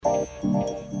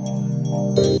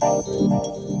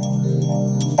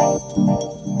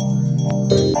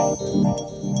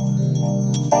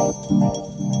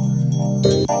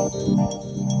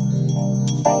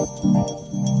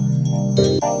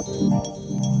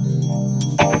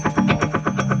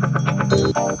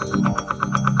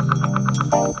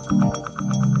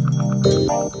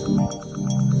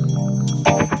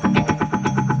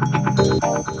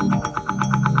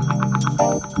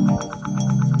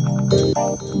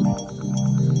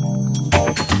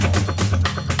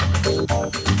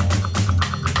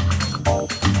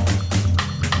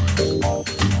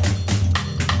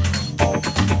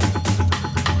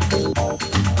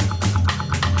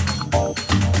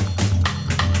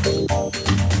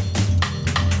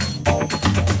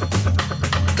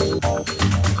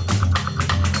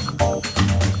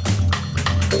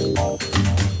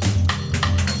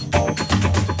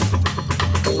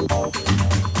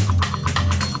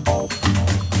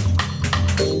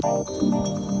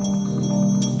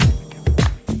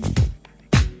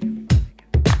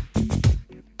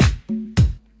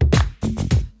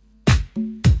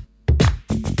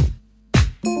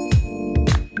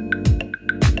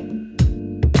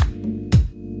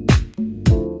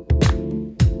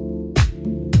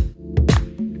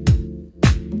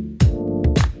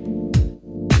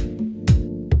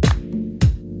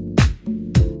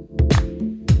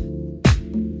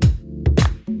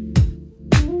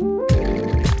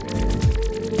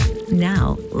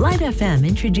Now, Light FM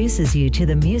introduces you to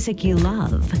the music you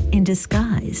love in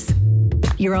disguise.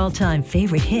 Your all-time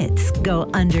favorite hits go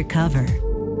undercover.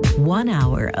 1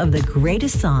 hour of the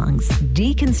greatest songs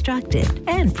deconstructed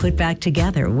and put back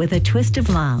together with a twist of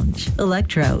lounge,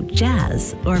 electro,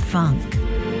 jazz, or funk.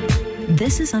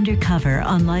 This is Undercover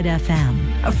on Light FM,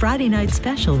 a Friday night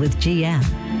special with GM.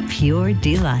 Pure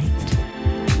delight.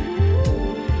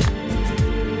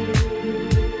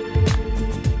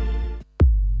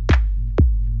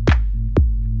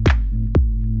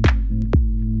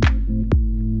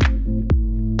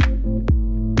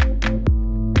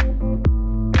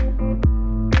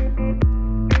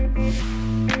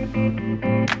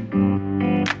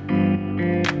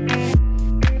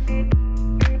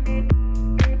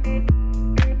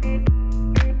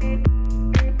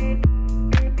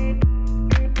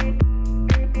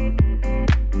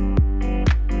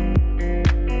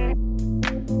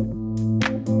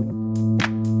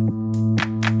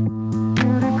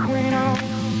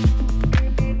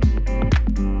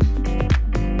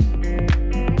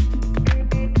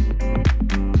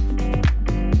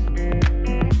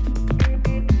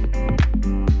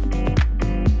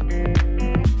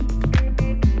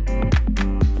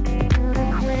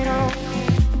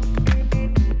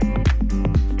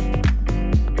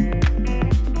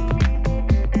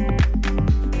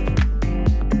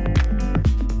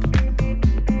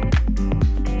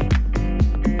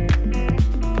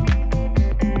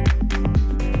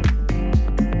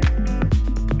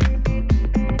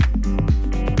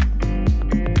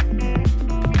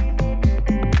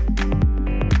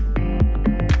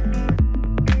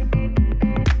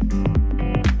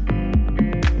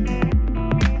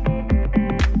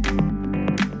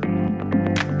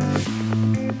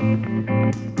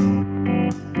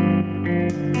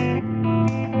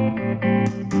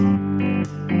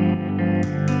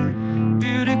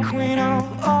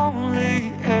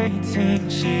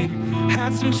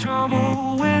 Some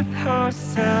trouble with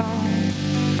herself.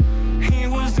 He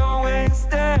was always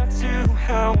there to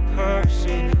help her.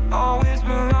 She always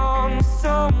belonged to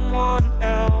someone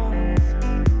else.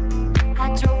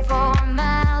 I drove for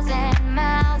miles and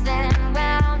miles and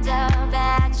wound up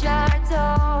at your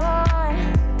door.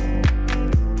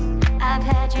 I've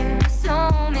had you so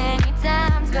many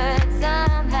times, but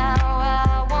somehow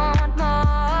I want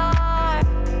more.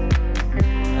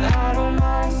 I don't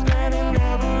mind spending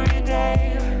every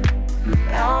day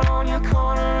out on your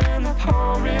corner in the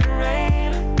pouring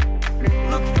rain.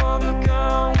 Look for the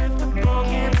girl with the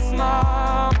broken smile.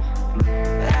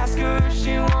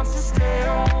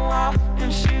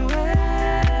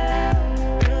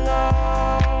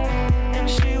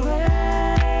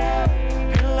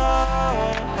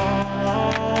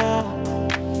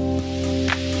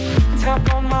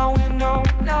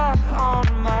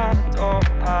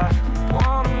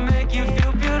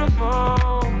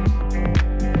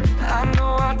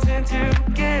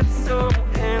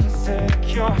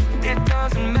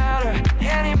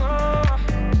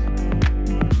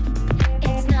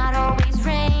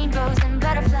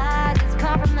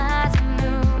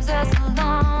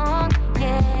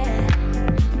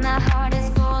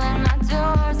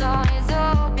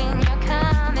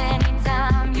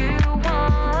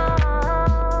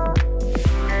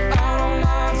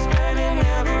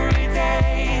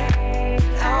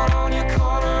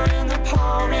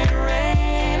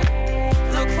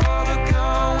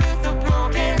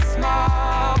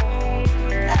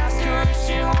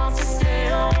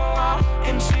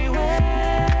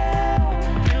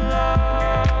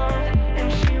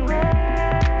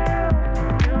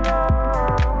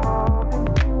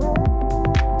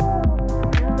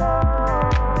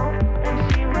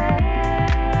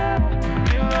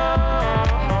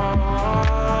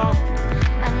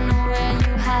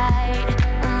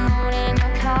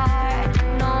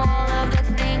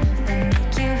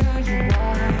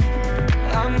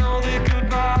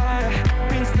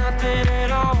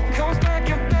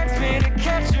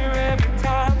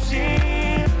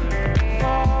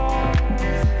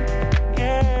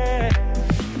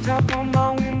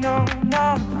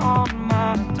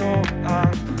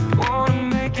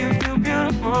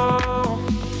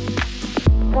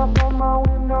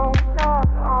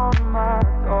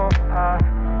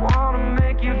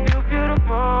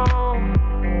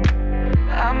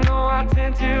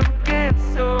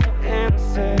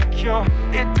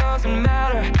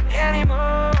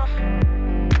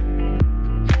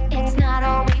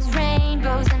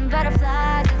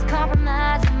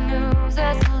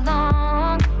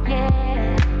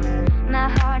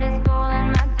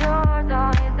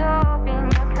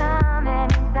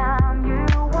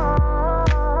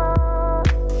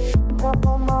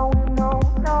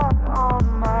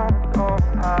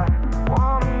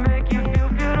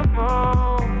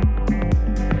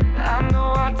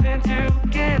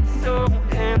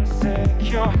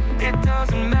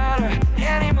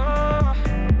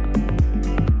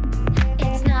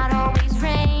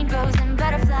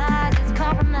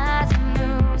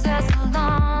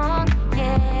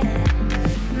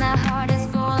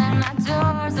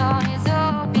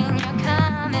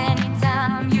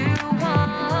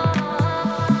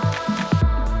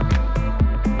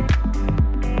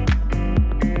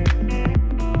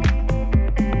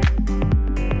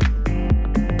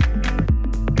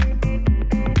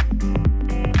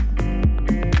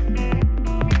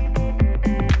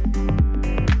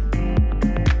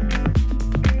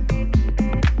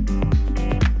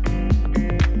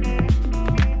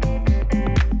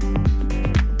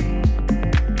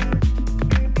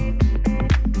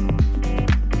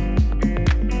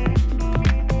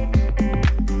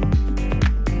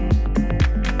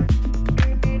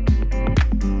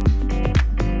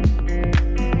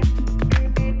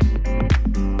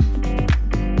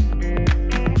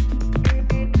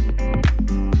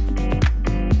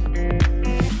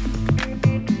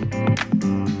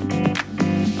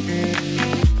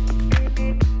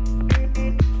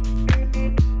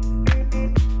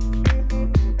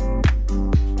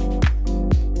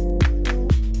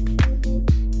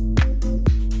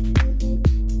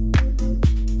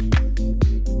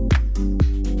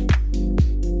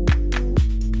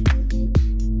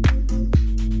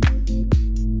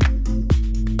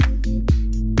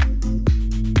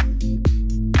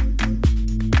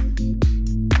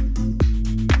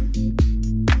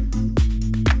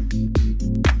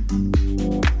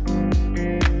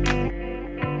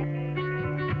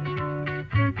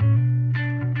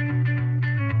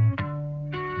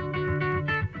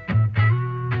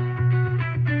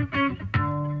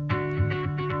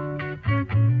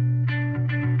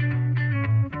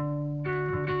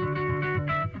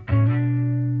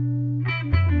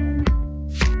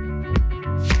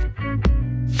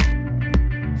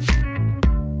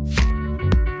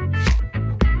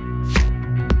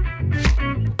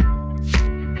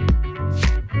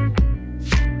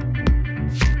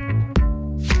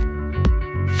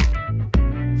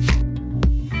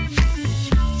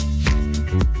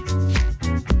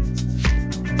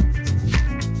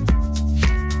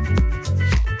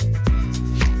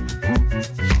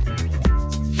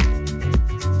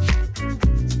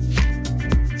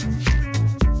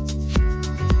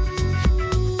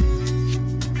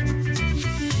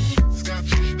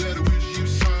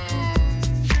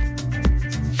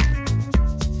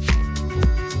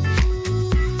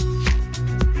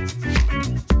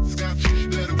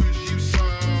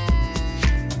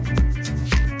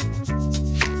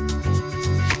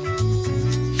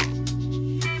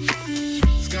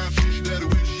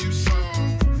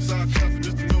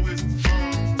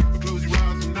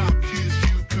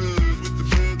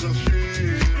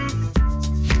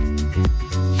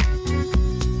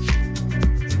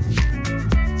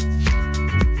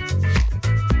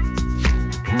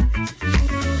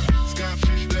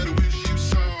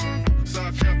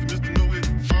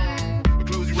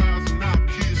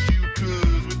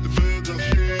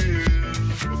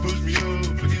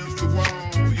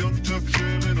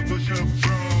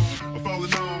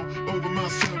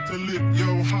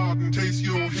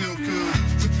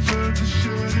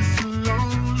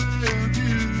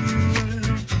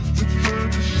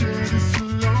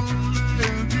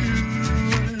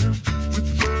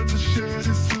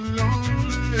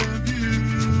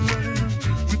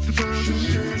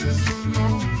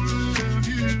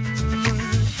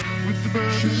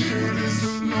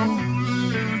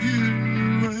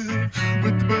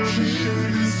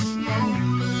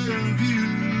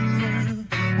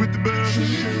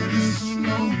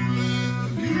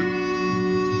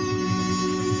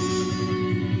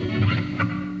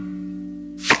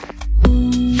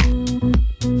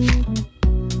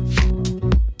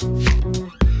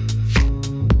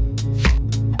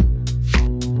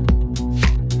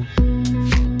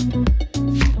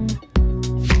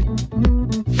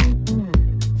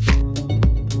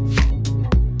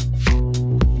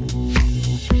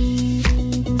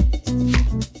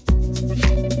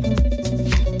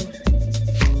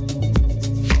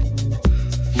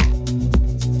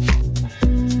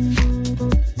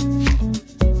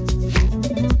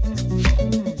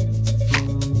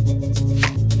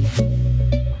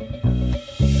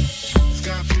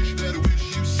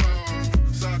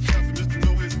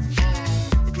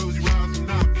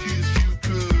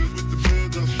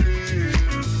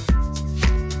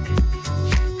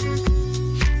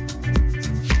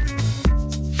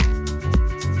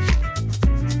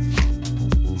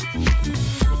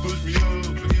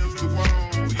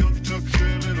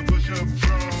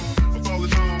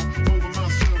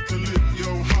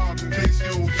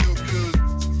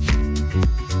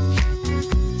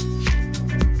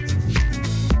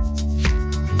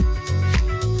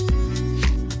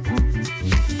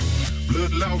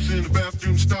 in the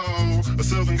bathroom stall. A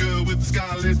southern girl with a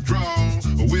scarlet draw.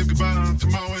 A wave goodbye to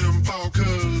Maui and Paul,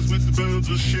 cause with the birds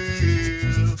will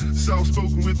share. Soft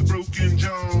spoken with a broken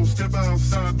jaw. Step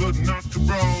outside but not to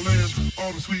brawl. And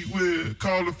all the sweet weather,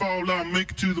 call it fall. I'll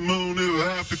make it to the moon, it'll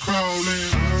have to crawl in.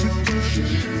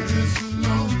 It's a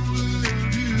lonely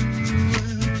view.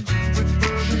 With the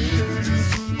birds,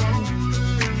 it's a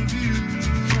lonely view.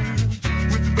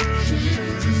 With the birds,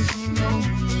 it's a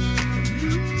lonely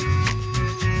view.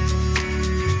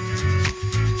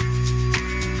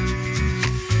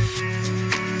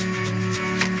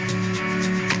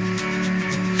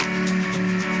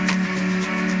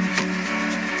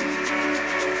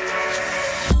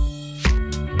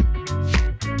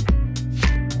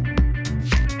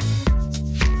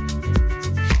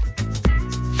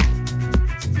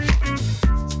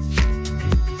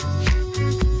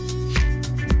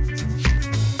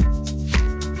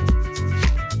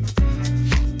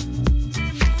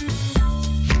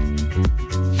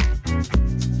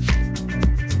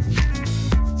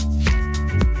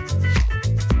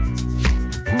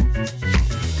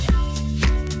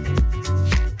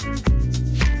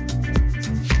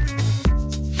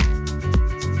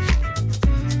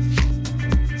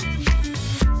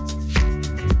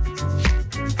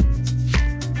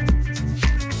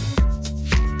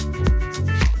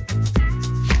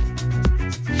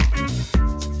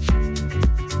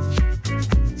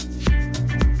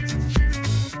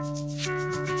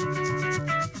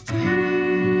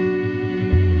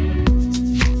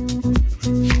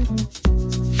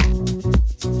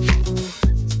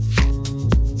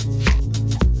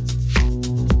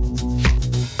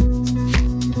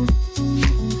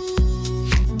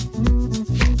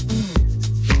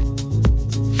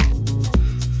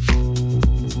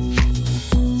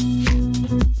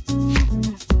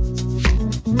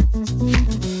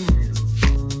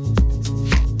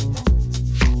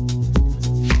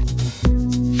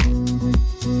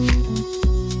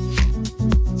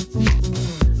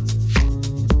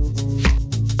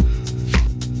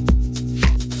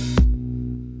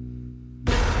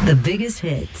 The biggest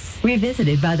hits,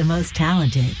 revisited by the most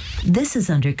talented. This is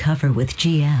Undercover with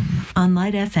GM on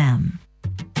Light FM.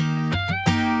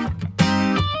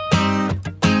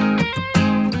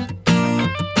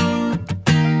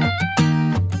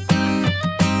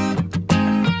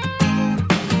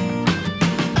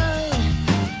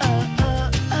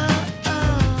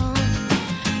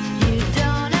 You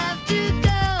don't have to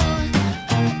go.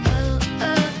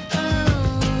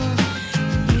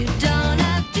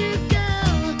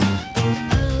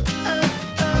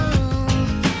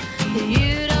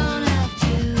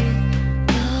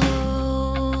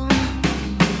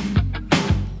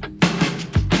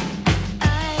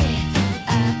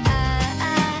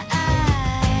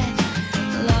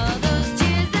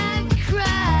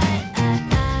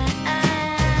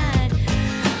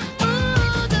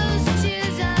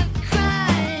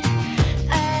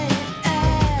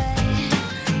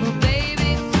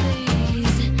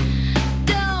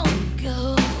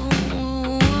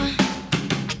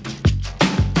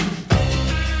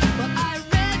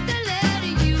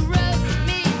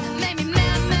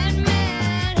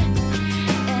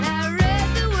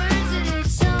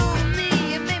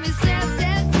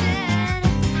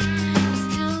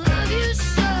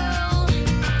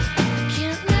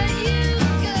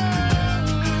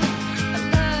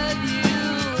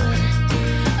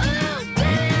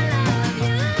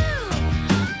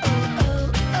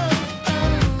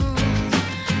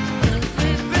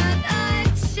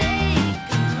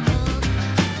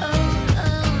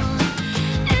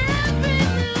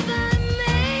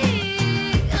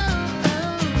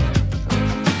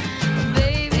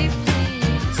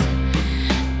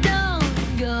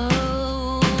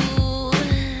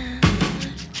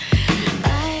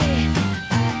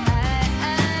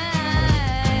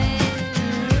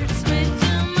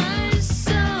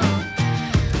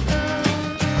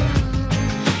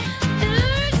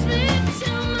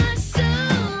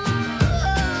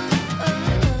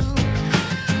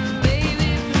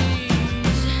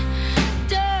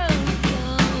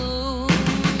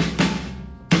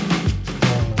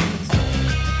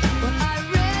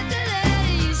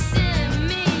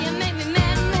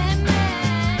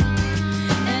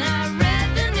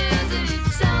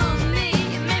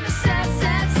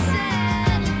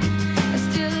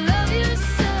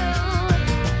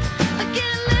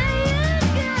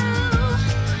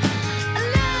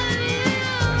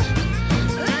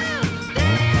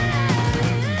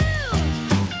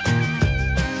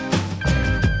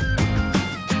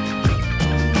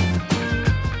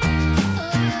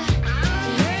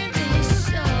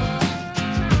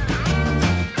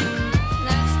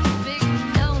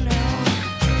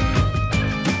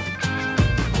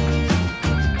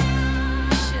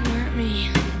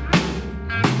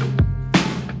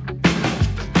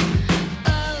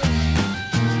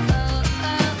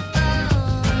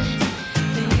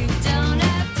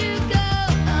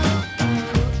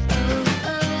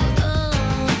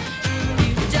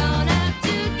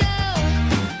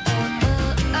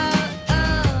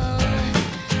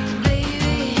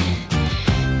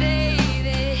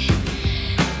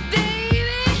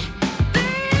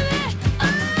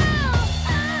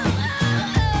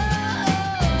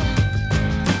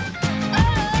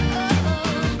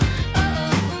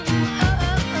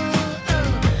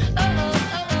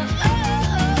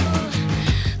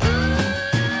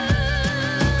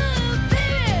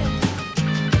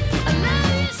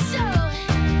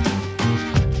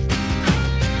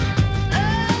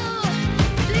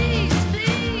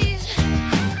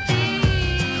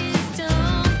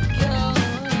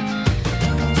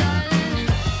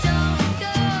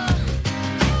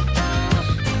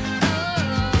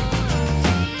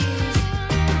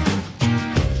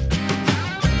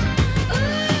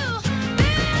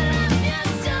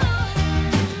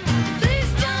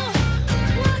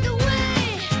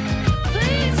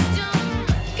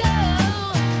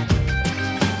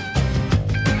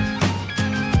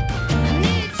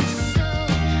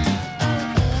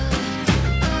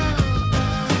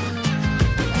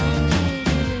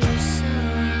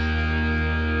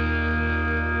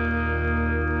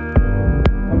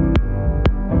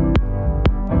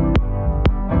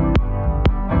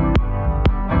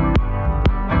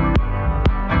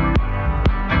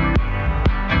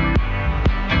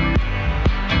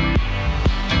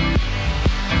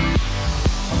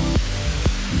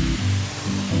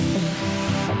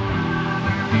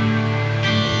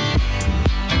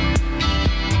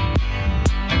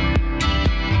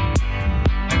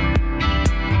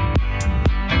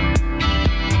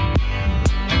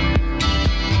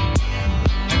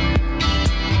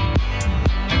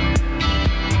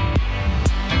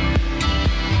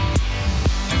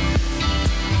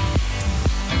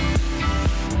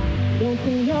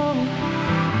 you know?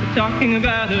 We're talking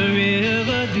about a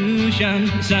revolution.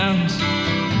 Sounds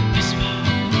whisper.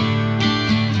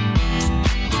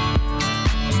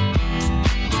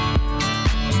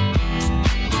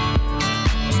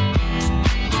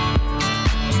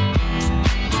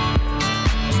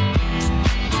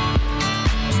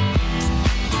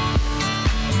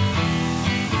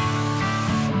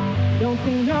 Don't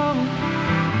you know?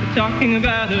 We're talking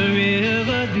about a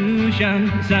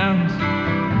revolution. Sounds whisper.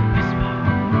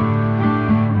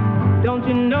 Don't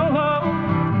you know?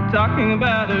 We're talking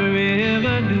about a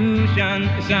revolution.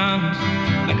 It sounds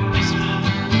like a whisper.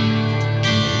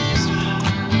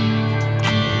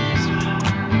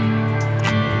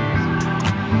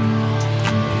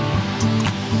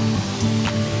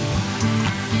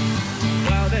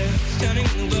 While they're standing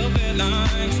in the welfare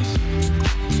lines,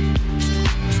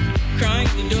 crying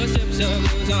at the doorsteps of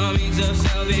those armies of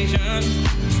salvation,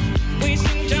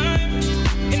 wasting time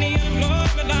in the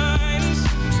unemployment lines,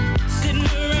 sitting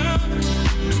around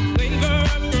waiting for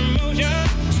a promotion.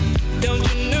 Don't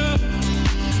you know?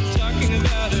 Talking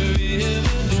about a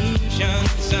revolution.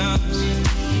 Sounds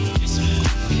just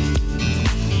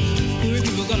poor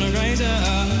people gonna rise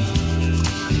up,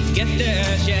 get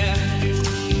their share.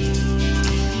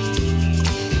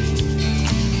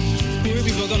 Poor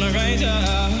people gonna rise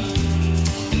up,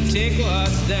 take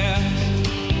what's theirs.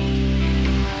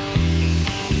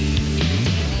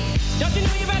 Don't you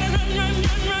know you better run, run,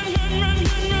 run, run, run, run,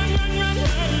 run, run, run, run,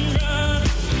 run, run.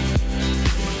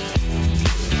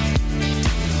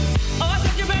 Oh, I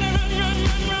said you better run, run,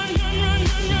 run, run, run, run,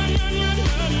 run, run, run,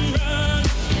 run, run.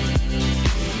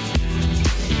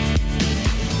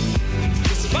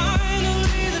 'Cause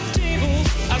finally the tables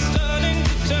are starting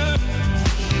to turn.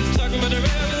 Talking about a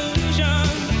revolution,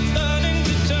 starting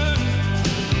to turn.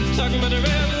 Talking about a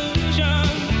revolution,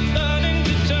 starting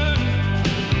to turn.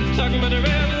 Talking about a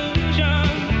revolution,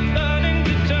 starting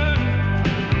to turn.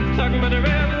 Talking about a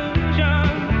revolution,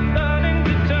 starting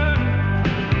to turn.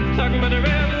 Talking about a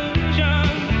revolution,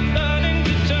 starting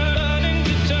to turn,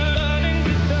 starting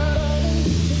to turn,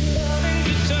 starting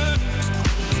to turn.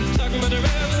 Talking about a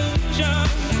revolution.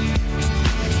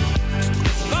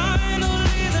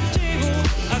 Finally the tables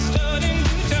are starting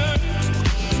to turn.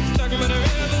 Talking about a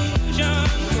revolution.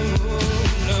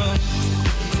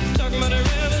 Talking about a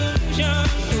revolution.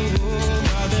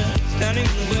 While they're standing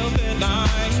in the welfare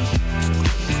lines,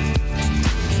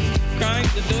 crying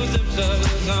at the doorsteps of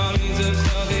those armies of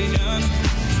salvation,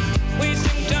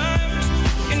 wasting time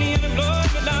in the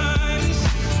unemployment lines,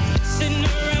 sitting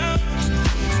around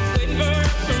waiting for a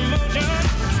promotion.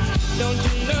 Don't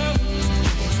you know?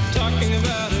 Talking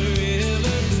about a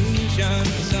revolution.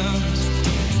 Sounds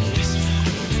whisper.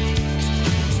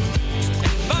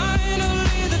 And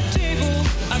finally the tables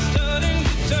are starting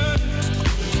to turn.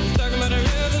 Talking about a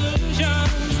revolution.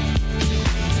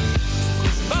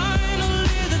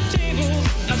 Finally the tables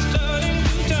are starting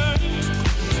to turn.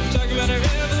 Talking about a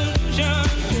revolution.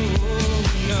 Oh,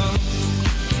 no.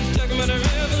 Talking about a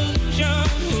revolution.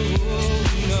 Oh,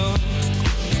 no.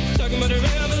 Talking about a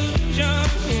revolution.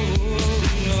 Oh,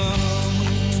 no.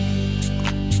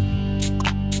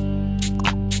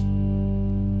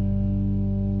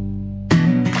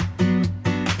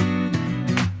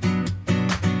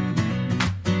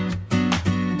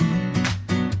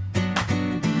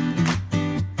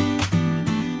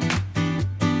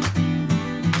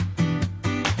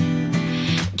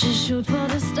 Just shoot for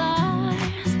the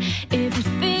stars if it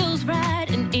feels right,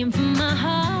 and aim for my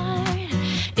heart.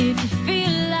 If you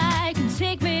feel like you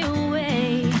take me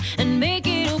away and make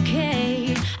it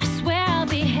okay, I swear I'll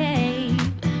behave.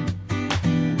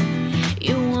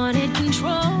 You wanted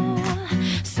control,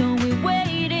 so we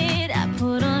waited. I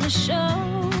put on a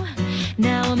show.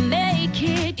 Now I make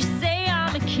it. You say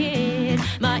I'm a kid.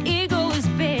 My ego is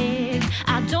big.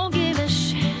 I don't give a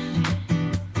shit.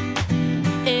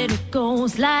 It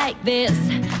goes like this.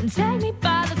 Take me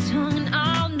by the tongue and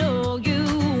I'll know you.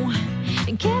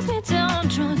 And kiss me till I'm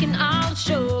drunk and I'll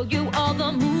show you all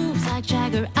the moves like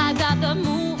Jagger. I got the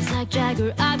moves like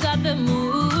Jagger. I got the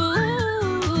moves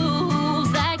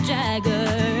like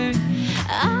Jagger.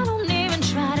 I don't even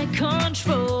try to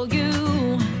control you.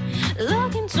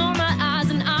 Look into my eyes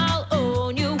and I'll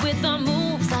own you with the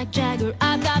moves like Jagger.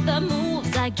 I got the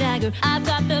moves like Jagger. I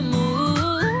got the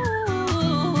moves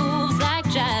like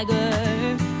Jagger.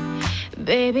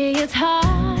 Baby, it's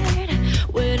hard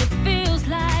when it feels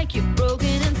like you're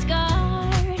broken and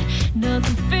scarred.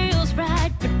 Nothing feels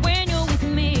right, but when you're with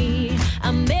me,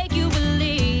 I make you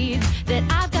believe that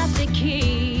I've got the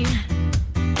key.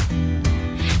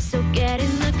 So get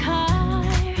in the car,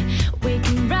 we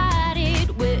can ride it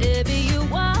wherever you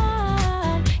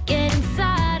want. Get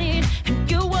inside it and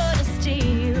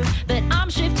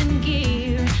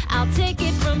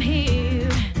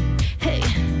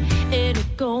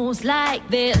like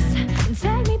this. And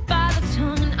take me by the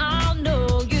tongue and I'll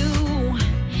know you.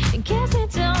 And kiss me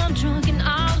till I'm drunk and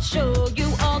I'll show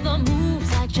you all the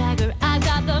moves like Jagger. I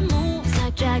got the moves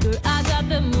like Jagger. I got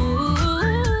the moves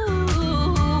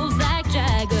like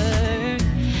Jagger.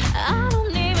 I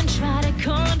don't even try to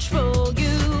control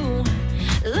you.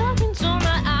 Look into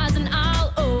my eyes and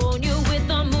I'll own you with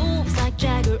the moves like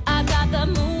Jagger. I got the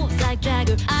moves like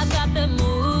Jagger. I got the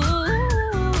moves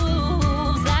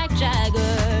like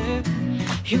Jagger.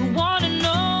 You wanna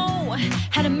know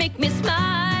how to make me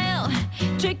smile?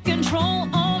 Take control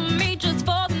on me just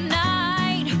for the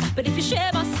night. But if you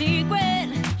share my secret,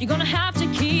 you're gonna have to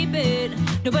keep it.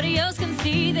 Nobody else can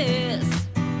see this.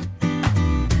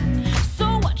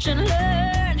 So watch and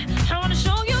learn. I wanna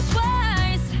show you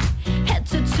twice, head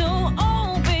to toe.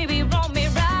 Oh baby, roll me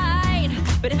right.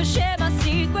 But if I share my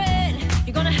secret,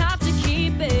 you're gonna have to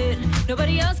keep it.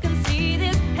 Nobody else can see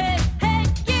this. Hey, hey,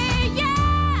 yeah,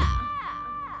 yeah.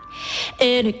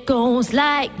 And it goes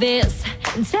like this.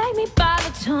 And take me by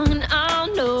the tongue and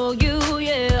I'll know you,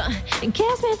 yeah. And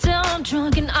kiss me till I'm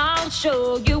drunk and I'll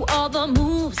show you all the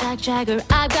moves like Jagger.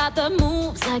 I got the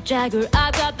moves like Jagger.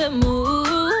 I got the moves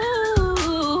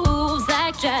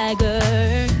like Jagger.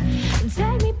 And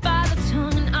take me by the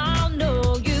tongue and I'll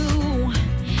know you.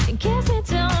 And kiss me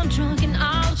till I'm drunk and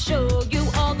I'll show you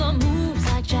all the moves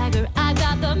like Jagger. I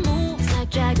got the moves like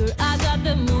Jagger. I got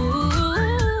the moves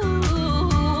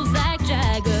like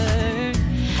Jagger.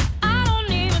 I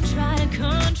don't even try to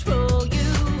control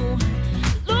you.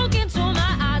 Look into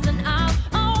my eyes and I'll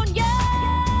own you.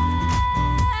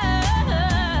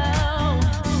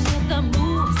 With the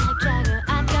moves like Jagger.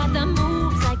 I got the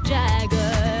moves like Jagger.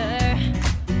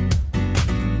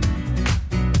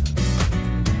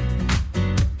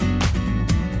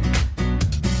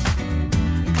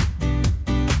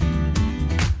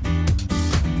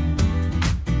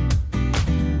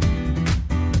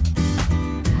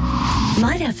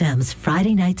 Light FM's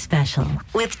Friday Night Special,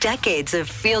 with decades of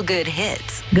feel-good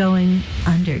hits, going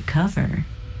undercover.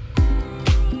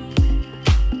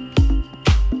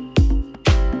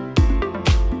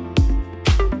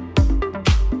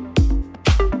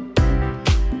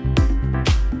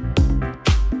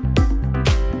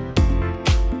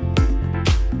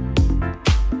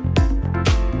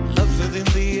 Love it in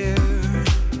the air.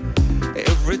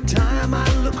 Every time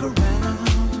I look around.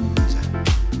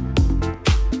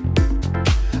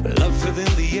 Love it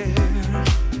in the air.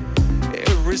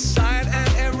 Every sight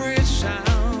and every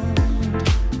sound.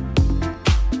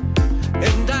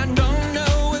 And I don't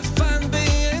know if I'm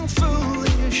being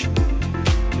foolish.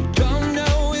 Don't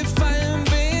know if I'm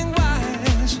being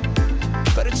wise.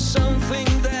 But it's something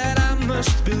that I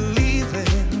must believe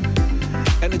in.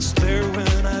 And it's there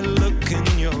when I look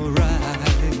in your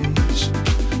eyes.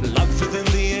 Love within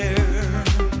the air,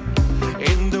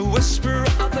 in the whisper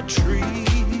of the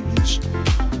trees.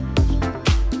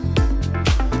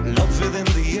 Love within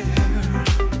the air,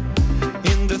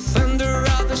 in the thunder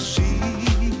of the sea.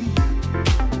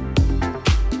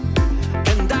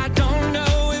 And I don't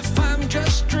know if I'm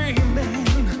just dreaming.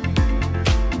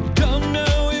 Don't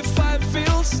know if I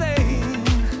feel sane.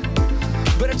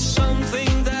 But it's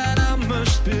something that I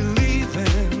must believe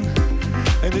in.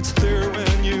 And it's there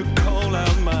when you call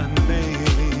out my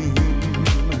name.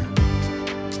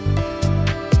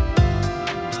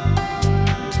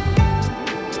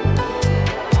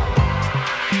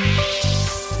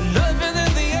 Love it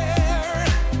in the air.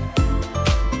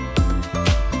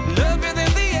 Love it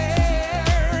in the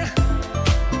air.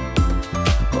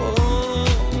 Oh,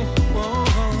 oh,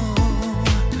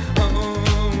 oh, oh.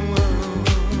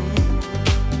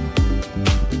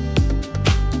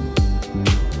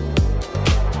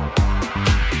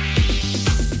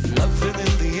 Love it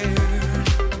in the air,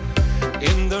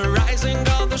 in the rising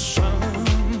of the sun.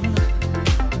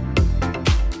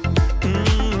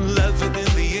 Love it in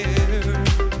the air,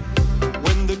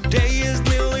 when the day is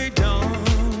nearly done.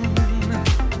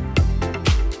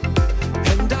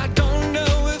 And I don't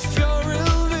know if you're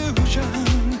illusion,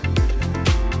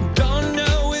 don't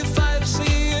know if I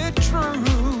see it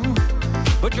true.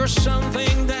 But you're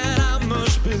something that I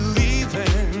must believe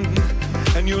in.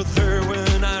 And you're there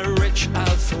when I reach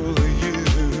out for you.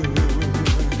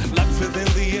 Love within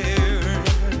the air,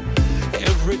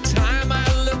 every time I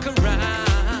look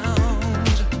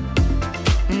around.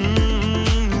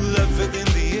 Love within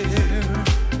the air,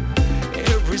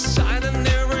 every sight and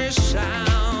every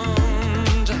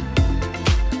sound.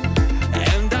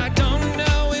 And I don't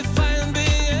know if I'm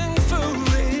being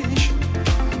foolish.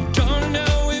 Don't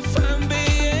know if I'm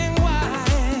being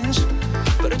wise.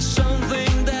 But it's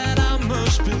something that I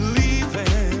must believe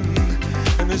in.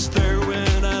 And it's there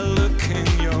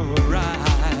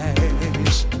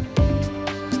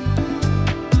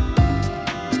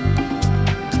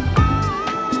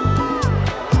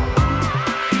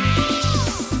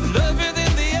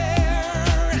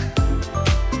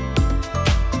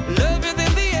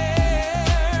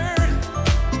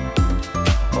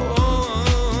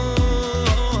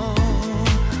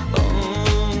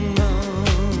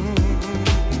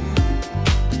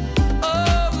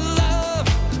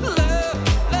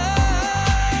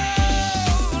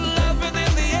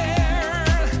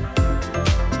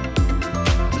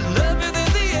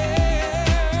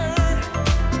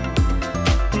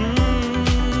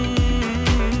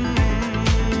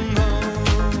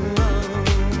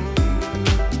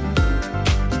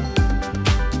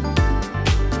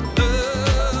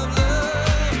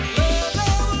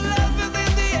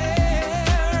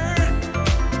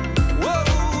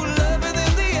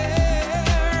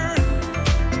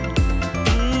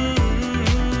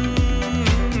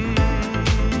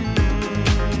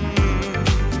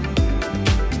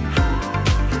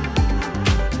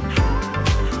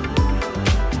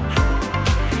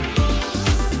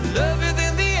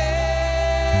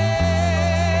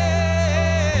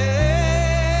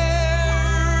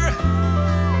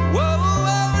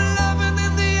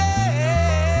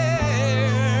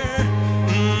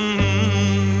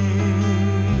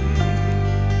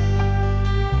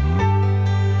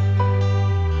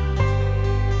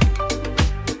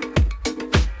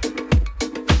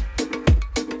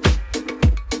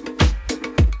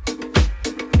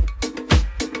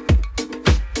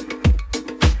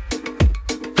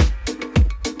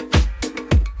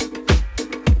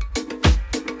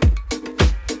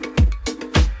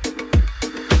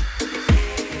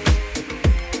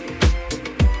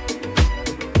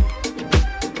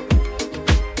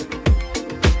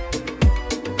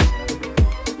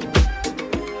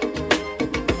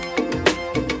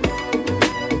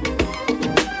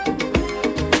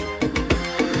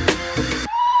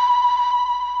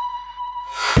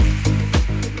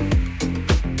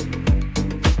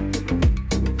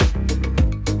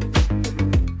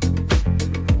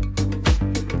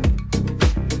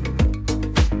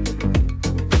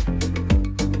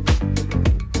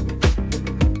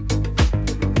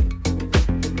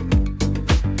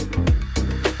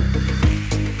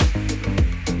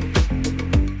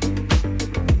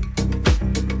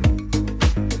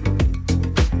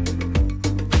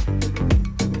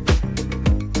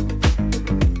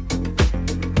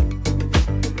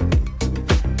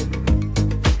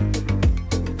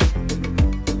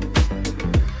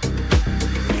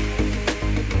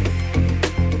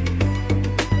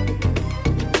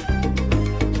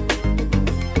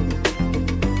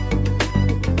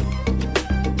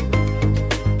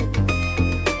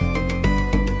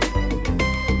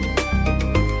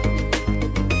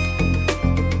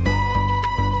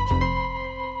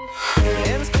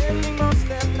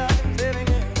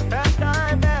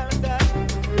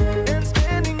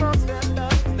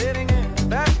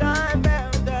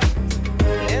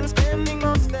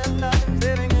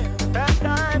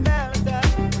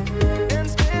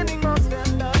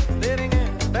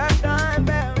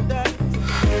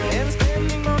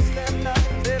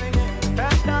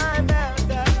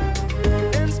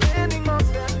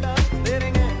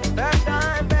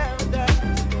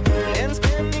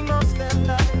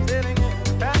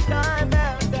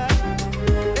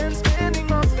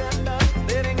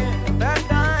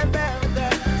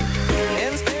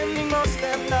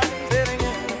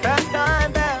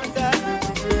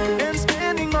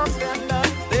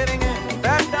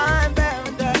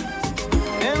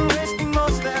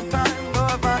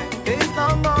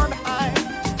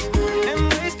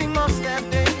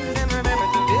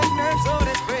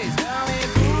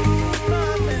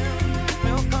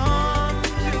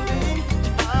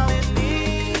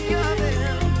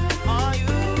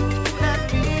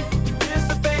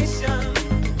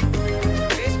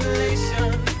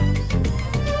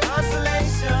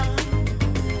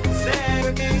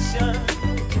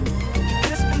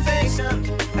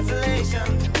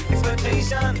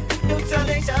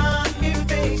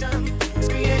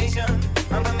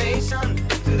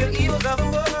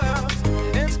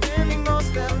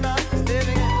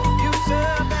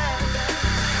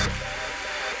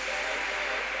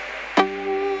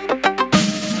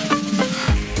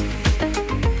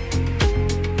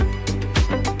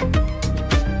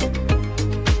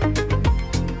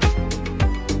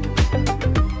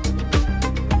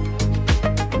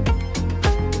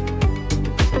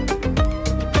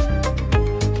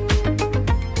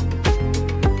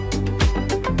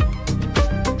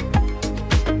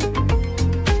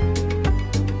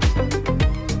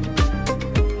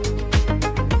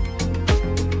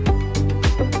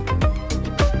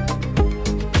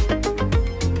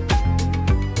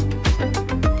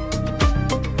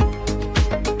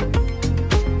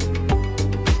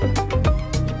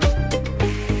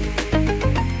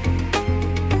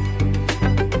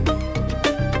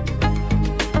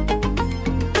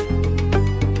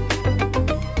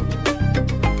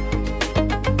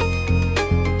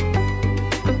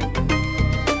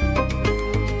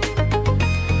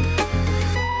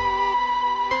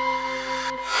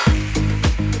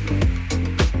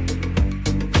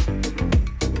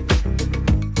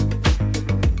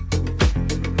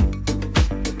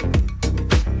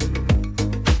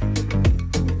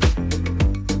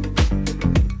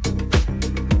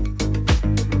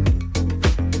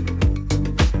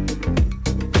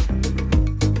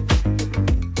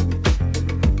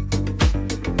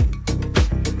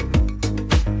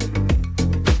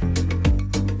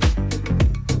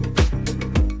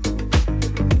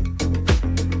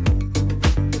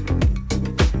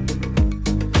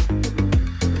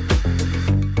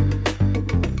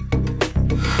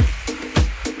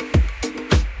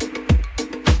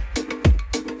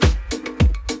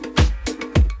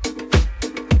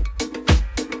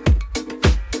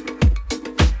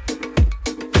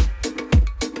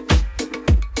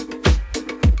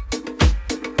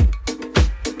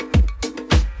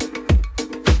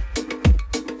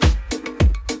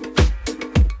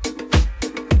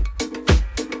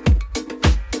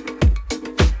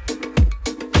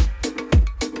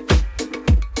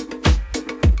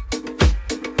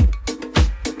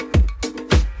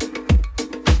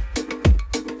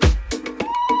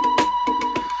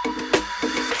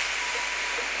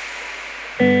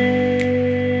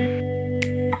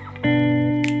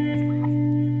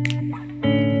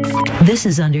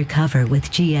This is Undercover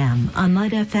with GM on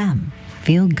Light FM.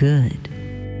 Feel good.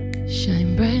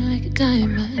 Shine bright like a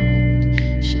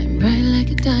diamond. Shine bright like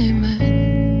a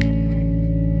diamond.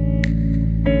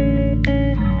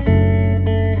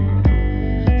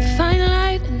 Find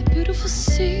light in the beautiful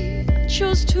sea. I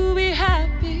chose to be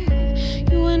happy.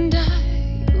 You and I,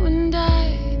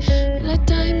 we're like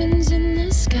diamonds in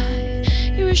the sky.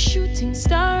 You're a shooting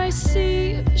star, I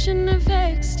see a vision of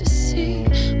ecstasy.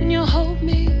 When you hold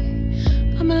me,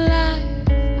 I'm alive.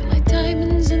 We're like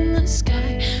diamonds in the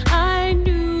sky. I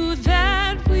knew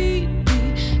that we'd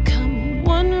become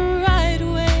one right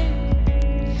away.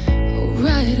 Oh,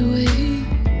 right away.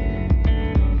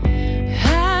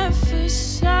 At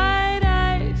first sight,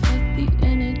 I felt the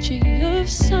energy of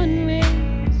sun rays.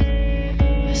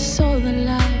 I saw the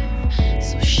light,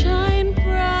 so shine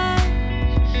bright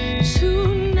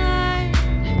tonight.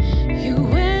 You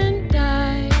and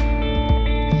I,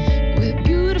 we're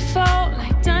beautiful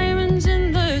like diamonds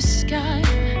in the sky.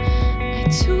 Eye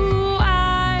to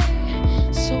eye,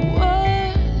 so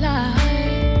alive.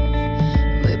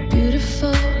 We're beautiful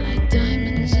like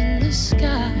diamonds in the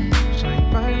sky. Shine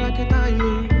bright like a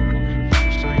diamond.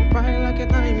 Shine bright like a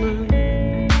diamond.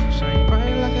 Shine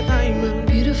bright like a diamond.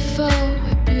 Beautiful,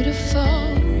 we're beautiful.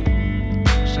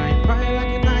 Shine bright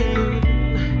like a diamond.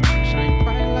 Shine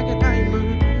bright like a diamond.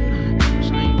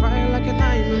 Shine bright like a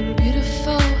diamond.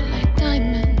 Beautiful like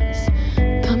diamonds.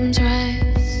 Palms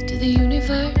rise to the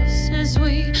universe as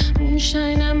we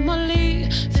moonshine and Molly.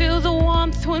 Feel the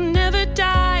warmth, we'll never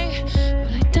die. We're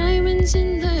like diamonds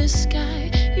in the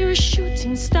sky. You're a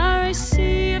shooting star, I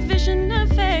see a vision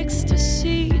of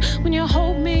ecstasy. When you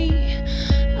hold me,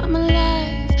 I'm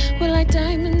alive. We're like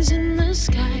diamonds in the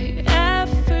sky. At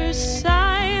first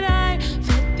sight, I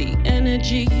felt the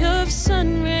energy of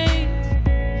sun rays.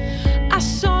 I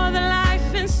saw the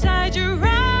life inside your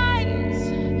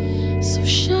eyes. So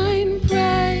shine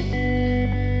bright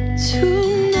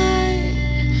tonight.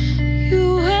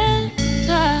 You and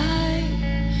I,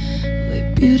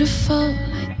 we're beautiful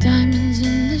like diamonds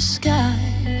in the sky.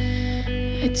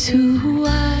 Eye to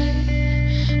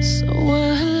eye, so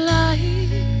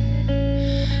alive.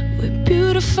 We're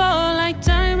beautiful like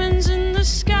diamonds in the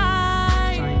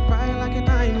sky. Shine bright like a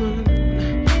diamond.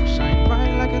 Shine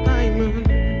bright like a diamond.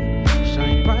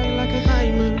 Shine bright like a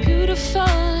diamond.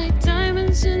 Beautiful like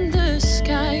diamonds in the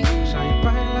sky. Shine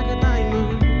bright like a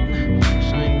diamond.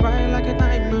 Shine bright like a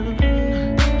diamond.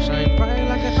 Shine bright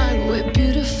like a diamond. We're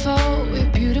beautiful,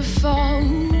 we're beautiful.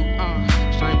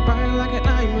 Shine bright like a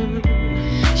diamond.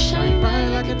 Shine bright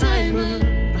like a diamond.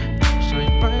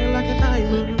 Shine bright like a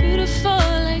diamond. Beautiful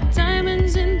like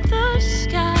diamonds in the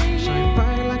sky. Shine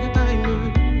bright like a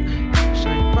diamond.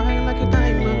 Shine bright like a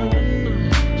diamond.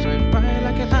 Shine bright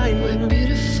like a diamond. We're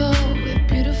beautiful,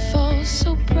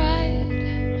 so bright.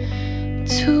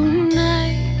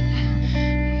 Tonight,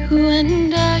 you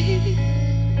and I,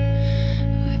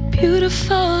 we're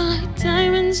beautiful like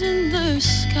diamonds in the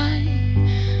sky.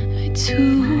 Eye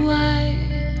to eye,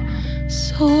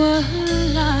 so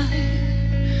alive.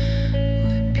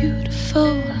 We're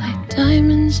beautiful like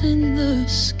diamonds in the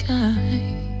sky.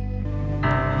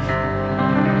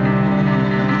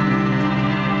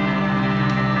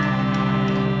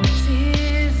 This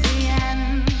is the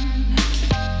end.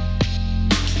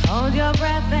 Hold your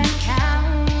breath and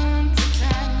count to 10.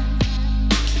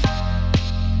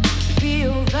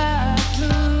 Feel the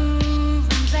move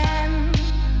and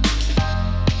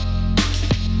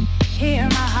then hear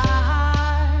my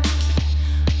heart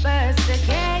burst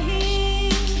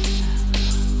again.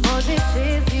 For this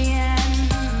is the end.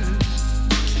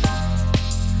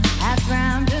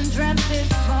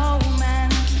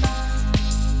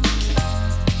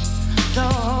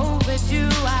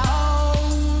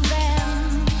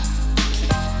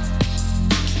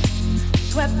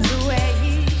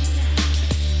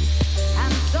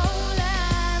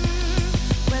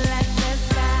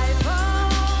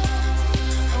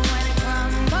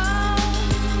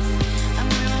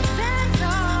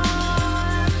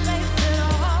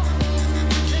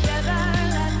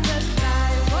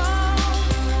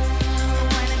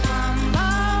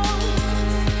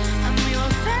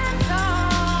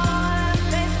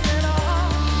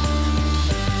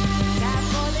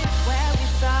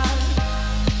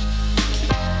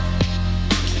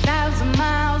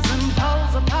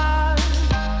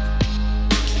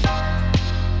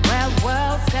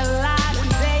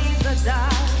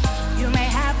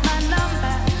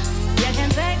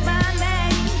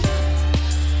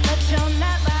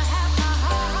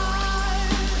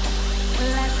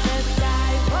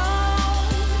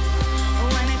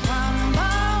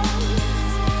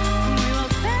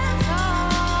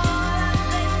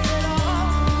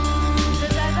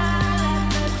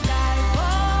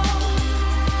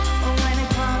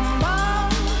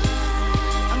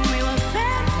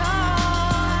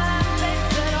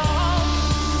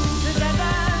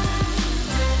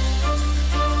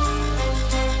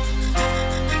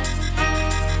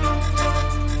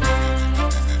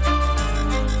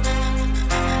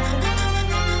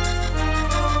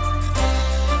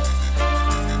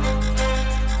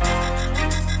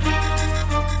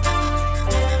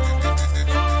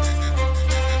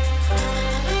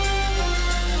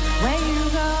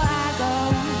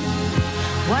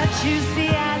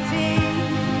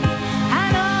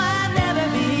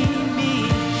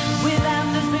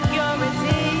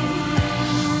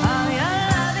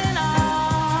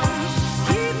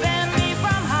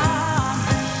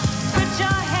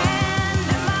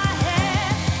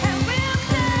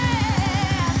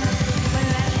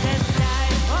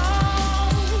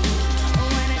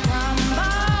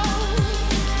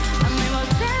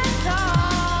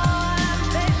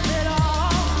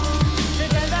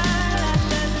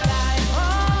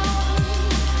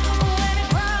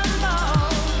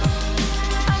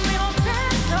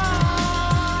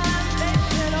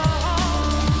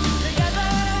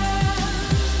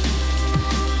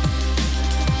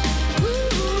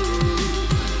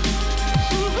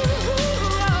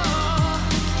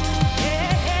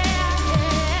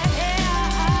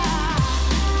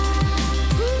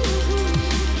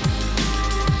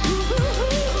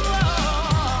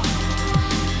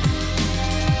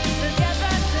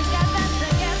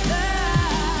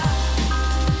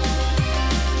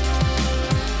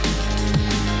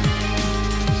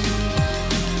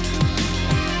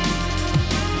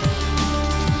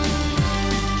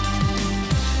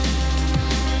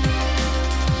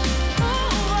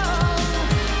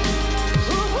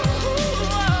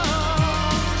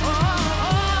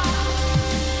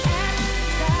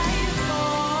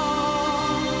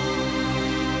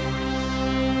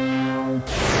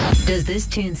 Does this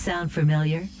tune sound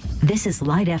familiar? This is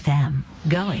Light FM,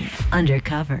 going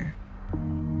undercover.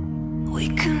 We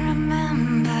can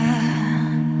remember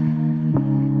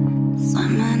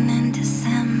swimming in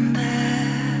December,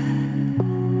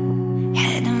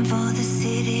 heading for the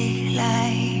city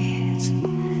lights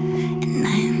in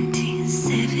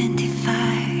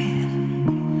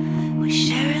 1975. We're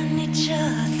sharing each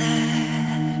other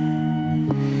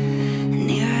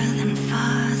nearer than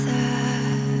farther.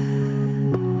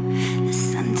 The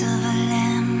scent of a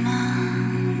lemon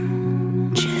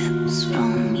drips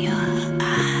from your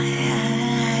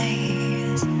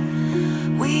eyes.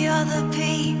 We are the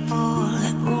people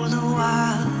that rule the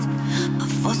world, a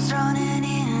force running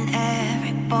in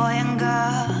every boy and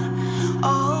girl,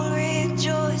 all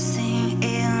rejoicing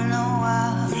in the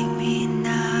world. Take me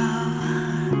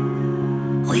now,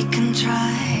 we can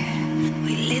try.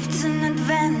 We lived an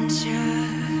adventure,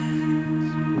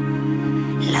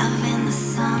 love in the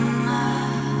summer,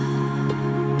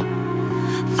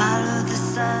 follow the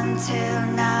sun till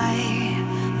night,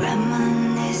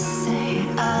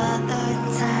 reminiscing other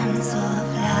times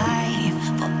of life.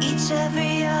 For each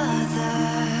every other,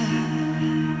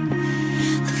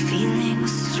 the feeling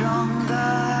was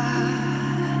stronger.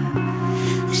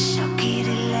 The shock hit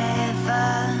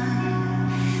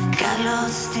 11, got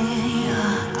lost in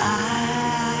your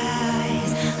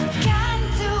eyes. I can't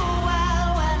do well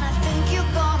when I think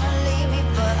you're gonna leave me,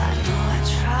 but I know I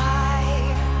try.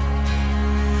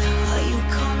 Are you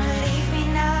gonna leave me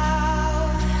now?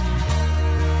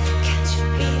 Can't you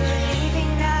be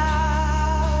relieving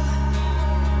now?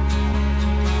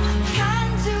 I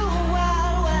can't do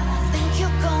well when I think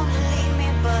you're gonna leave me,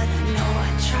 but I know I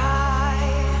try.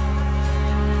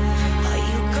 Are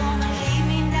you gonna leave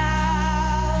me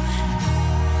now?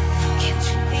 Can't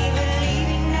you be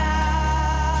relieving now?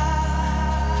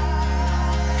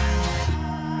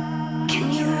 Can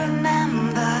you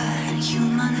remember in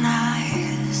human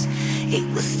eyes? It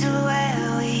was still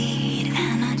where we'd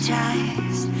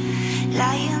energized,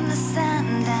 lie in the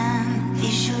sand and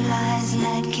visualize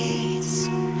like it's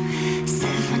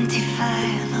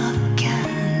 75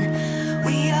 again.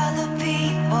 We are the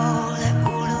people that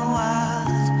rule the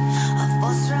world, a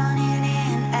force running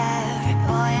in every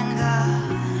boy and girl,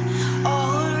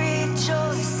 all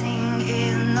rejoicing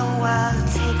in the world.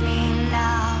 Take me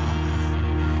now,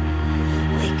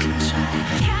 we can try.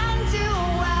 Can't do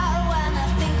well when I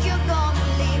think you're gonna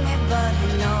leave me, but I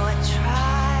know I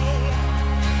try.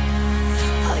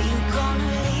 Are you gonna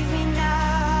leave me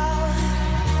now?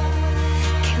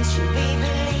 Can't you be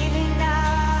believing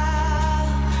now?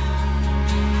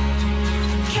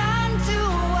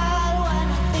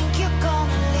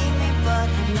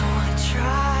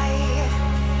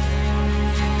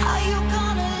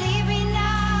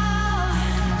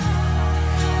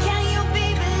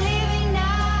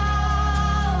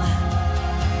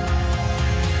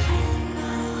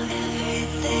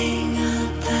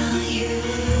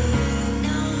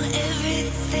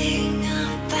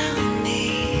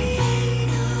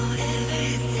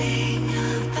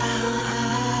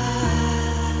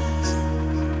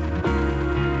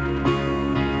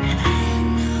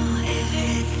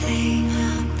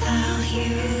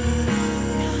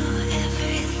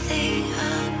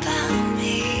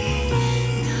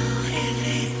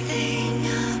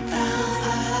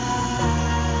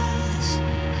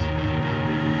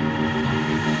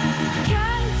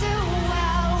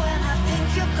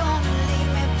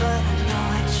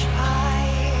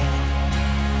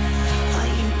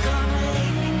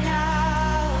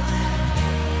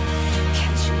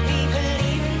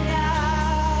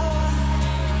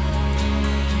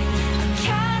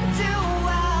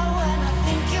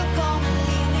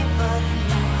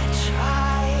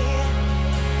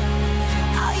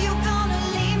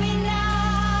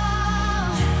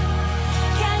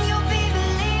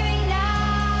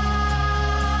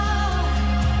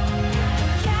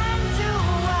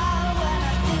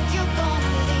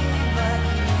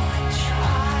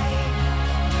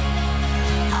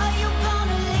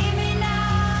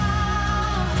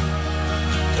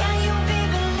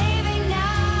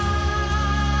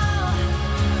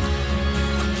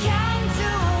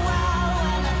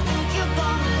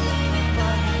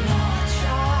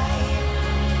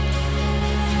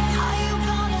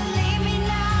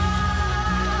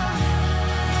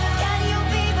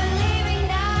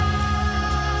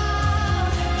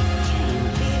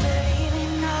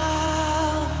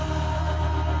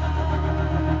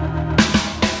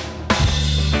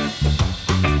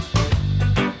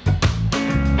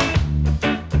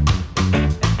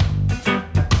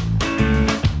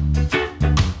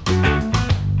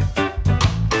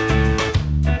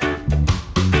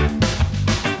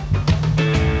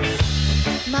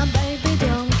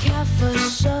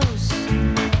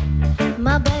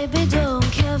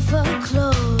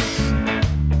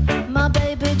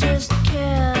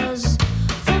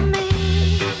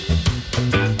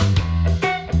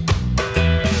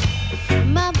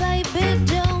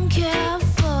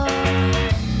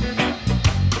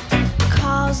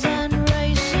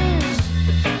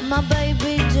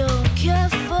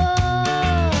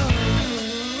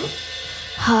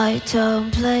 high tone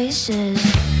places.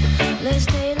 Liz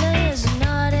Taylor is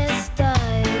not his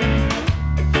style,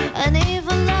 and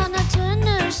even Lana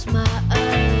Turner's smile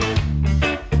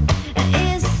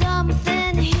is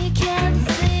something he can't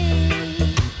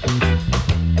see.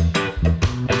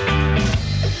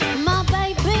 My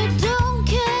baby don't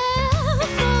care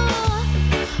for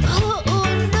who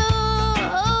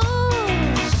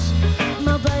knows.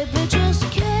 My baby just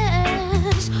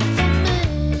cares for me.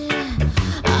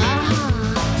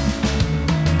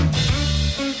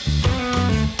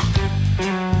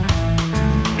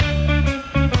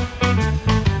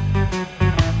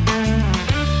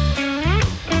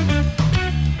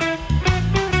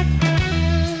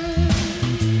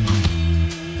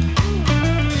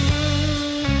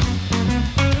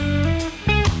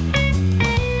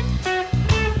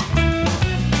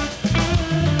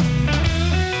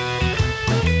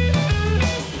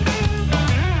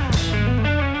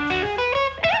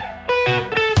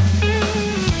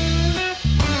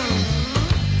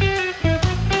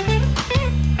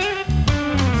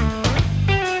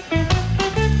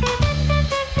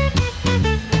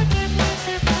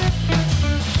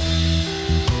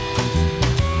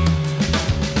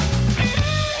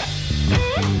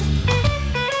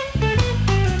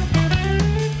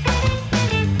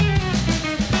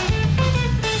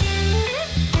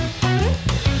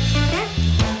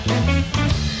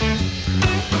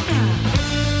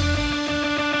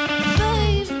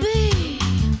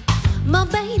 My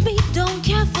baby don't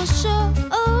care for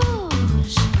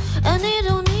shows, and he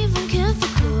don't even care for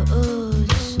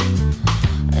clothes.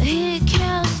 He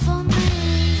cares for me.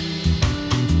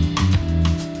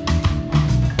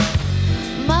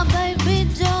 My baby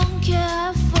don't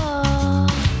care for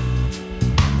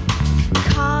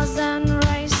cars and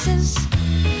races.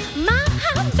 My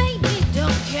baby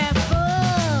don't care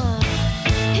for.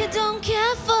 He don't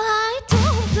care for high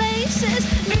tone places.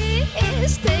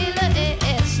 Liz Taylor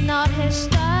is not his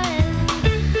style,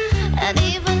 and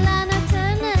even Lana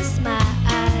Turner's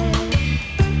smile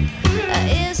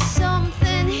is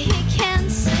something he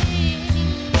can't see.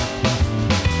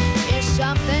 It's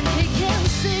something he can't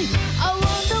see. I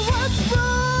wonder what's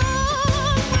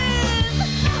wrong with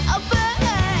a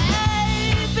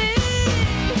baby.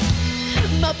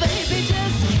 My baby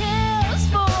just cares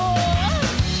for.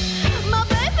 My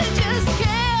baby just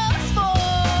cares for.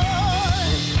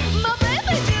 My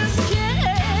baby just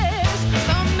cares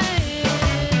for me.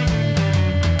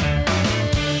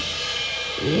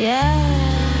 Yeah.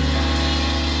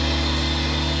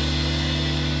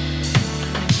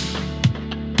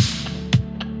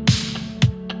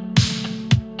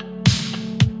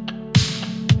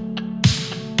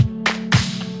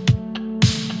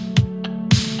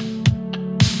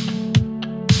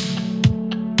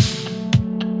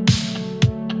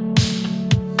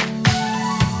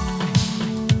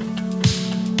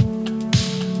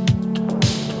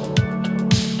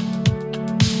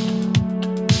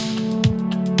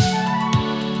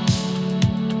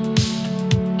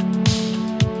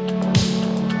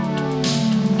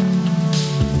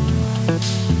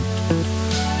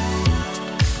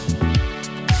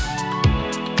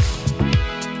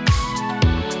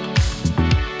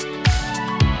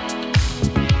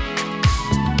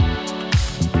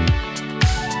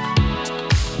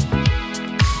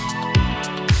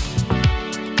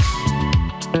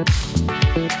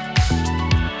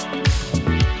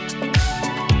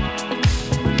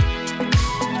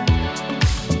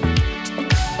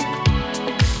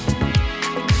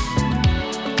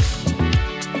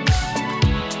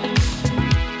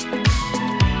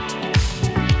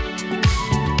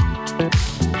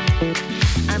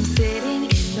 I'm sitting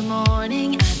in the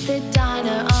morning at the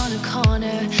diner on a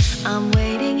corner. I'm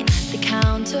waiting at the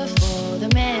counter for the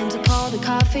man to pour the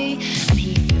coffee, and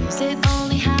he fills it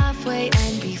only halfway.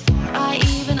 And before I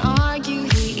even argue,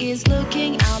 he is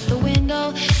looking out the window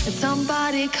at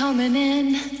somebody coming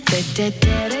in.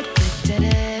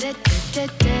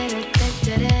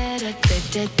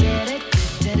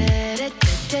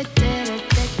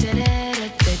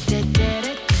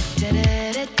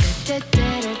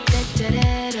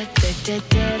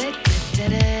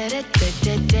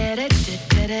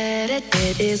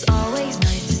 It is always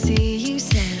nice to see you,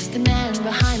 says the man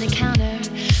behind the counter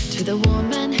to the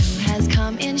woman who has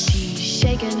come in. She's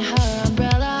shaking her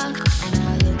umbrella, and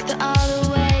I look the other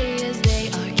way as they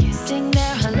are kissing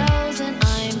their hellos, and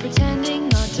I'm pretending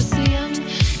not to see them,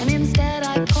 and instead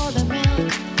I pour the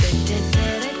milk.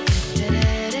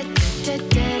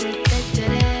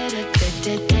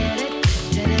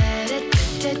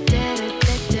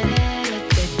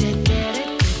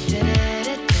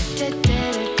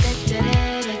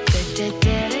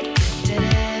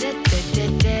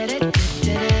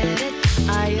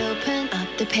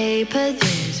 paper,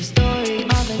 there's a story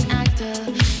of an actor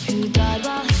who died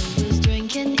while he was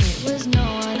drinking. It was no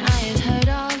one I had heard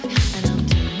of, and I'm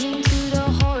turning to the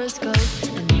horoscope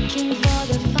and looking for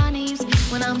the funnies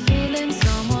when I'm feeling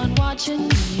someone watching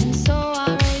me, and so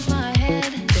I raise my head.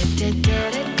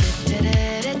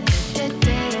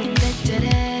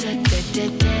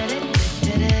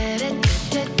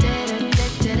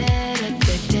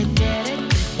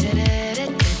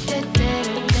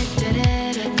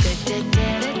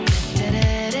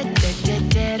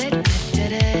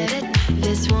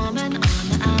 This woman on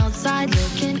the outside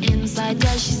looking inside,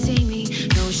 does she see me?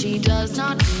 No, she does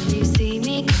not really see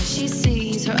me, 'cause she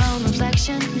sees her own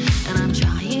reflection. And I'm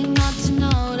trying not to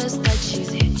notice that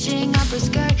she's hitching up her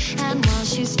skirt, and while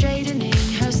she's straightening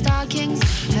her stockings,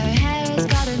 her hair has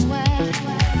gotten wet.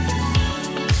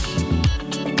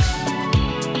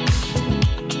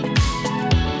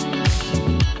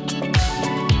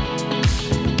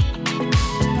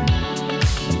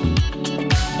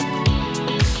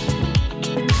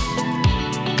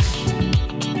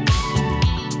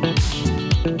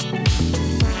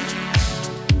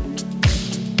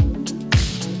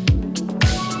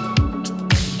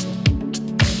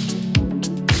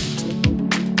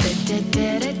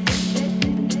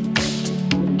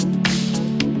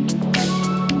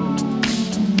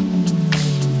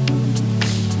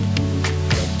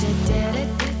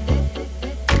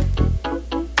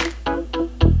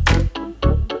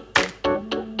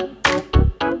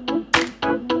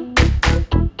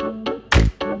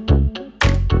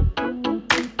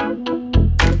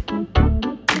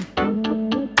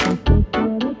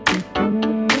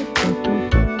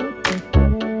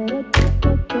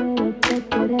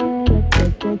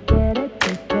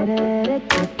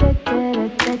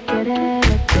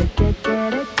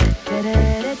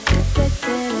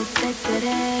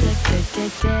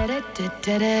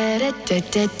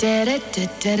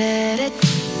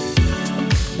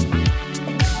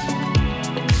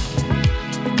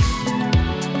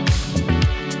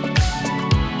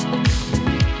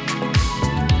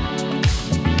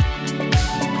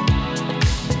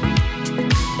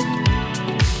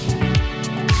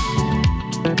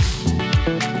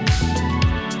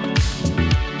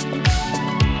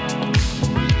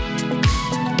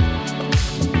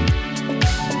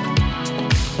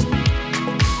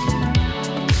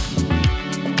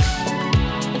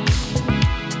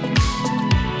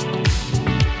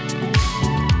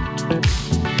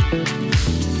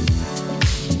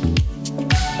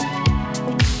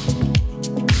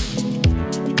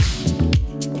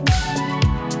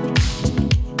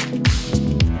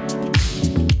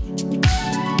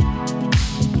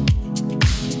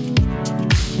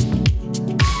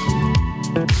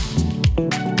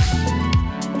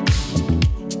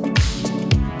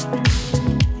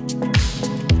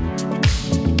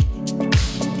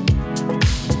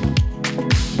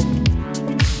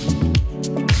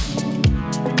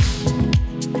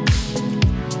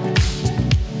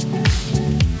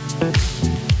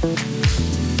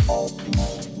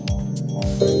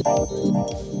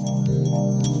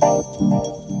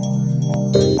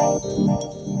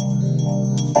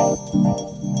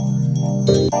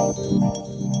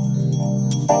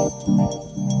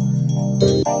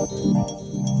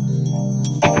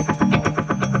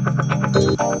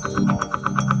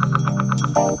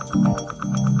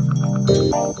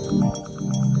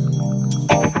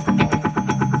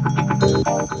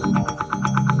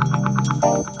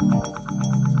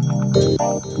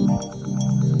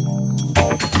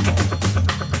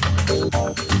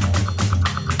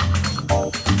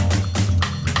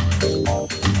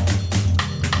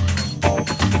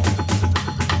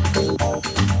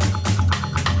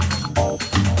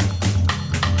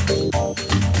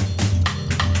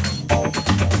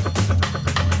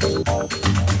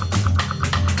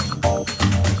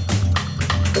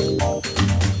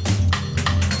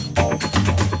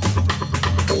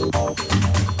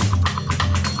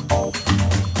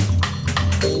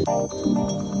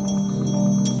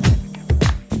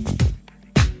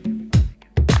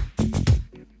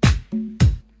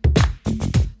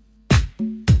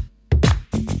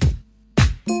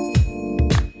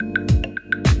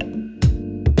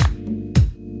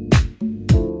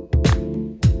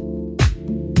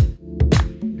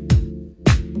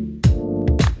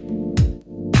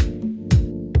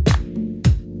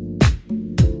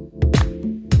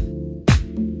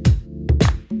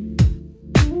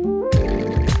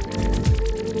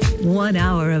 One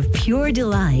hour of pure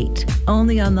delight,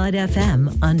 only on Light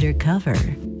FM Undercover.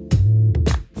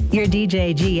 Your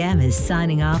DJ GM is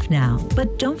signing off now,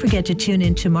 but don't forget to tune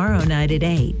in tomorrow night at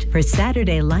 8 for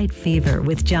Saturday Light Fever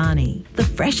with Johnny. The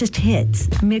freshest hits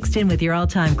mixed in with your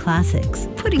all-time classics,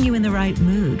 putting you in the right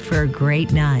mood for a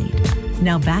great night.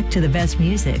 Now back to the best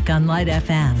music on Light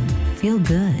FM. Feel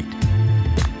good.